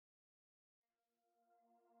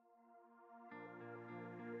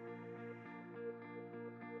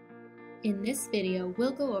In this video,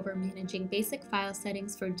 we'll go over managing basic file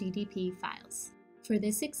settings for DDP files. For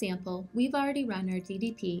this example, we've already run our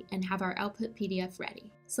DDP and have our output PDF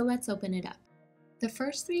ready, so let's open it up. The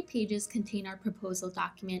first 3 pages contain our proposal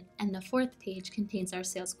document, and the 4th page contains our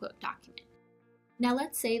sales quote document. Now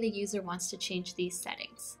let's say the user wants to change these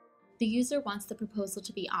settings. The user wants the proposal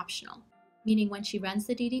to be optional, meaning when she runs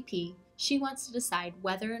the DDP, she wants to decide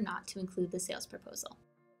whether or not to include the sales proposal.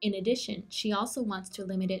 In addition, she also wants to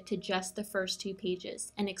limit it to just the first 2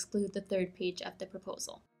 pages and exclude the 3rd page of the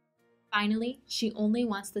proposal. Finally, she only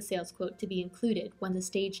wants the sales quote to be included when the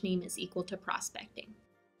stage name is equal to prospecting.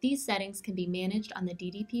 These settings can be managed on the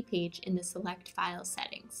DDP page in the Select File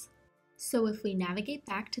settings. So if we navigate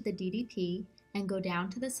back to the DDP and go down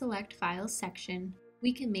to the Select Files section,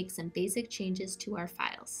 we can make some basic changes to our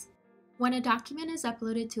files. When a document is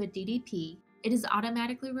uploaded to a DDP, it is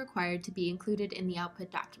automatically required to be included in the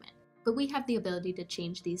output document, but we have the ability to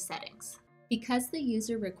change these settings. Because the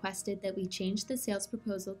user requested that we change the sales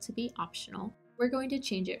proposal to be optional, we're going to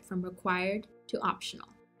change it from required to optional.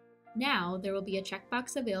 Now, there will be a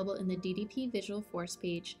checkbox available in the DDP Visual Force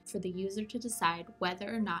page for the user to decide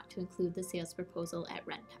whether or not to include the sales proposal at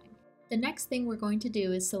runtime. The next thing we're going to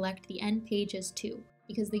do is select the end page as 2,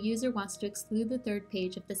 because the user wants to exclude the 3rd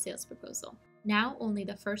page of the sales proposal. Now only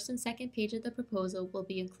the 1st and 2nd page of the proposal will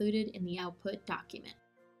be included in the output document.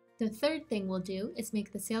 The 3rd thing we'll do is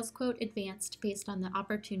make the sales quote advanced based on the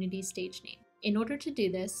opportunity stage name. In order to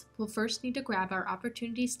do this, we'll first need to grab our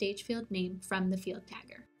opportunity stage field name from the field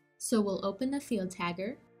tagger. So we'll open the field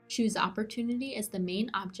tagger, choose opportunity as the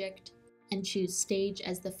main object, and choose stage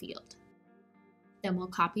as the field. Then we'll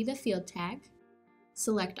copy the field tag,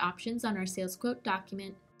 select options on our sales quote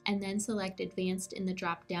document, and then select advanced in the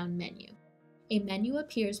drop-down menu. A menu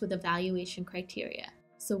appears with evaluation criteria,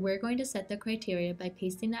 so we're going to set the criteria by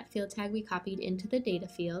pasting that field tag we copied into the data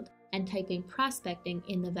field and typing prospecting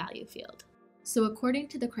in the value field. So according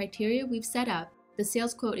to the criteria we've set up, the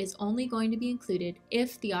sales quote is only going to be included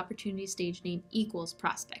if the opportunity stage name equals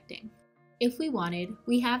prospecting. If we wanted,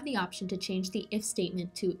 we have the option to change the if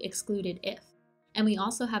statement to excluded if, and we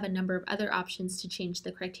also have a number of other options to change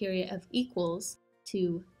the criteria of equals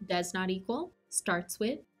to does not equal, starts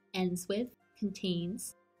with, ends with,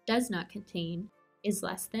 contains, does not contain, is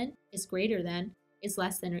less than, is greater than, is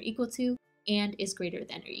less than or equal to, and is greater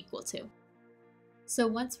than or equal to. So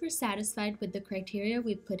once we're satisfied with the criteria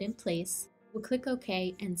we've put in place, we'll click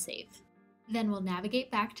OK and save. Then we'll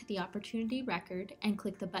navigate back to the opportunity record and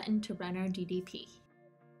click the button to run our DDP.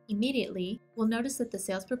 Immediately, we'll notice that the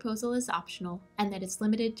sales proposal is optional and that it's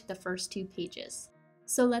limited to the first 2 pages.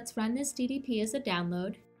 So let's run this DDP as a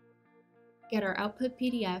download, get our output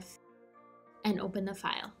PDF, and open the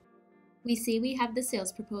file. We see we have the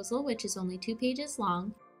sales proposal, which is only 2 pages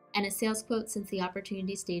long, and a sales quote since the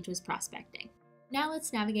opportunity stage was prospecting. Now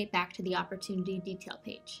let's navigate back to the opportunity detail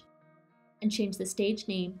page and change the stage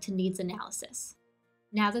name to needs analysis.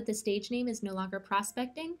 Now that the stage name is no longer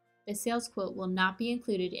prospecting, the sales quote will not be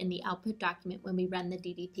included in the output document when we run the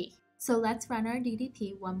DDP. So let's run our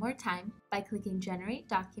DDP one more time by clicking Generate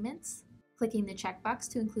Documents, clicking the checkbox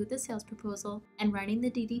to include the sales proposal, and running the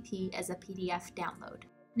DDP as a PDF download.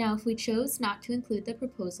 Now if we chose not to include the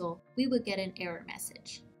proposal, we would get an error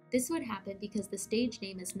message. This would happen because the stage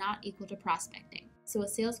name is not equal to prospecting, so a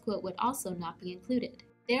sales quote would also not be included.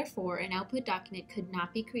 Therefore, an output document could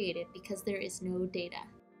not be created because there is no data.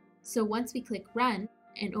 So once we click Run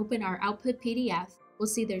and open our output PDF, we'll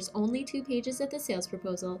see there's only 2 pages of the sales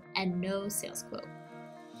proposal and no sales quote.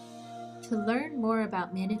 To learn more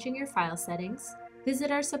about managing your file settings,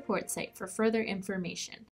 visit our support site for further information.